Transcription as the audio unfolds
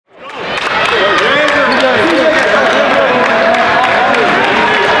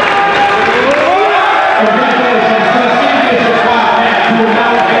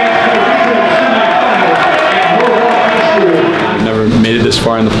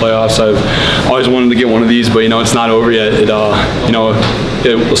playoffs. I've always wanted to get one of these, but it's not over yet.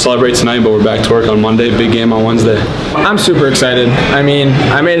 We'll celebrate tonight, but we're back to work on Monday. Big game on Wednesday. I'm super excited. I mean,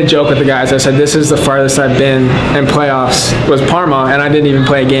 I made a joke with the guys. I said this is the farthest I've been in playoffs was Parma, and I didn't even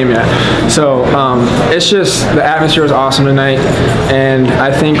play a game yet. So it's just the atmosphere was awesome tonight, and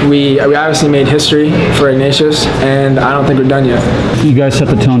I think we obviously made history for Ignatius, and I don't think we're done yet. You guys set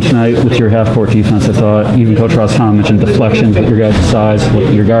the tone tonight with your half-court defense. I thought even Coach Ross mentioned deflections with your guys' size,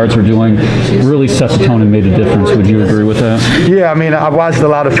 what your guards were doing, really set the tone and made a difference. Would you agree with that? Yeah, I mean, I watched a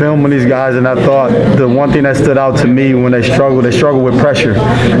lot of film on these guys, and I thought the one thing that stood out to me when they struggle with pressure.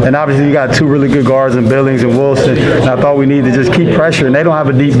 And obviously you got two really good guards in Billings and Wilson, and I thought we need to just keep pressure, and they don't have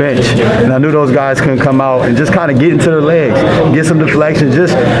a deep bench. And I knew those guys couldn't come out and just kind of get into their legs, get some deflection,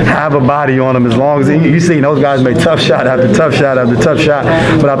 just have a body on them. As long as you see those guys make tough shot after tough shot after tough shot.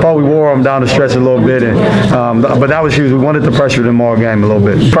 But I thought we wore them down the stretch a little bit, and but that was huge. We wanted to pressure them all game a little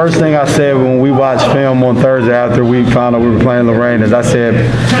bit. First thing I said when we watched film on Thursday after we found out we were playing Lorain is I said,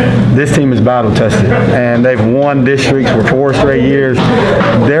 this team is battle tested, and they've won districts for 4 straight years.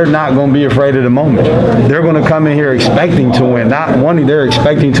 They're not going to be afraid of the moment. They're going to come in here expecting to win, not wanting. They're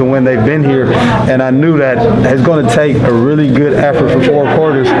expecting to win. They've been here, and I knew that it's going to take a really good effort for 4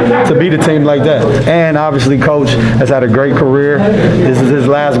 quarters to beat a team like that. And obviously, Coach has had a great career. This is his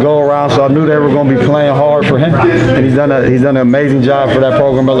last go-around, so I knew they were going to be playing hard for him. And he's done an amazing job for that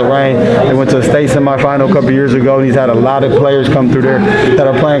program at Lorain. They went to a state semifinal a couple years ago, and he's had a lot of players come through there that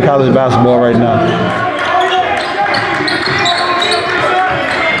are playing college basketball right now.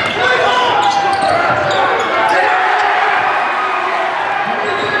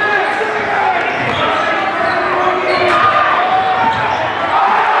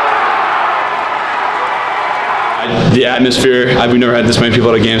 The atmosphere, we've never had this many people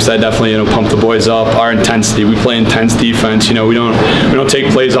at a game, so that definitely pump the boys up. Our intensity, we play intense defense. We don't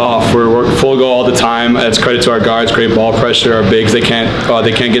take plays off. We're full go all the time. That's credit to our guards, great ball pressure. Our bigs, they can't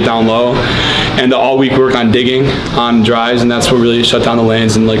get down low. And all week we work on digging on drives, and that's what really shut down the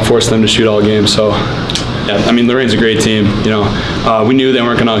lanes and forced them to shoot all game. So yeah, I mean, Lorain's a great team. We knew they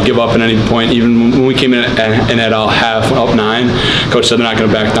weren't going to give up at any point. Even when we came in at half, up 9, Coach said they're not going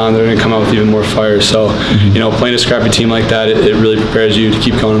to back down. They're going to come out with even more fire. So, playing a scrappy team like that, it really prepares you to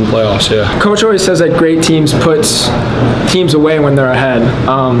keep going in the playoffs. Yeah. Coach always says that great teams puts teams away when they're ahead.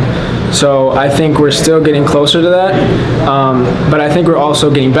 So I think we're still getting closer to that, but I think we're also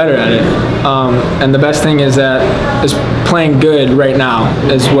getting better at it. And the best thing is playing good right now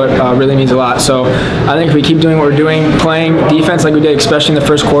is what really means a lot. So I think if we keep doing what we're doing, playing defense like we did, especially in the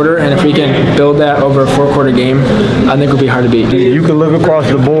first quarter, and if we can build that over a 4-quarter game, I think it'll be hard to beat. You can look across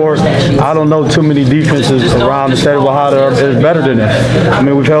the board. I don't know too many defenses around the state of Ohio that are better than this. I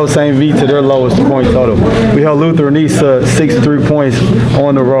mean, we've held St. V to their lowest point total. We held Lutheran East to 63 points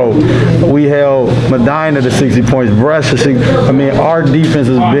on the road. We held Medina to 60 points. Breast to 60. I mean, our defense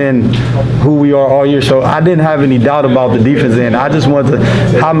has been who we are all year. So I didn't have any doubt about the defense end. I just wanted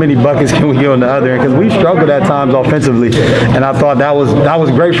to, how many buckets can we get on the other end? Because we struggled at times offensively, and I thought that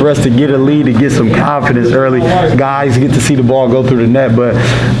was great for us to get a lead, to get some confidence early. Guys get to see the ball go through the net, but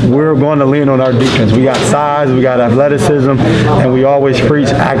we're going to lean on our defense. We got size, we got athleticism, and we always preach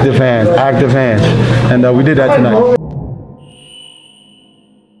active hands, and we did that tonight.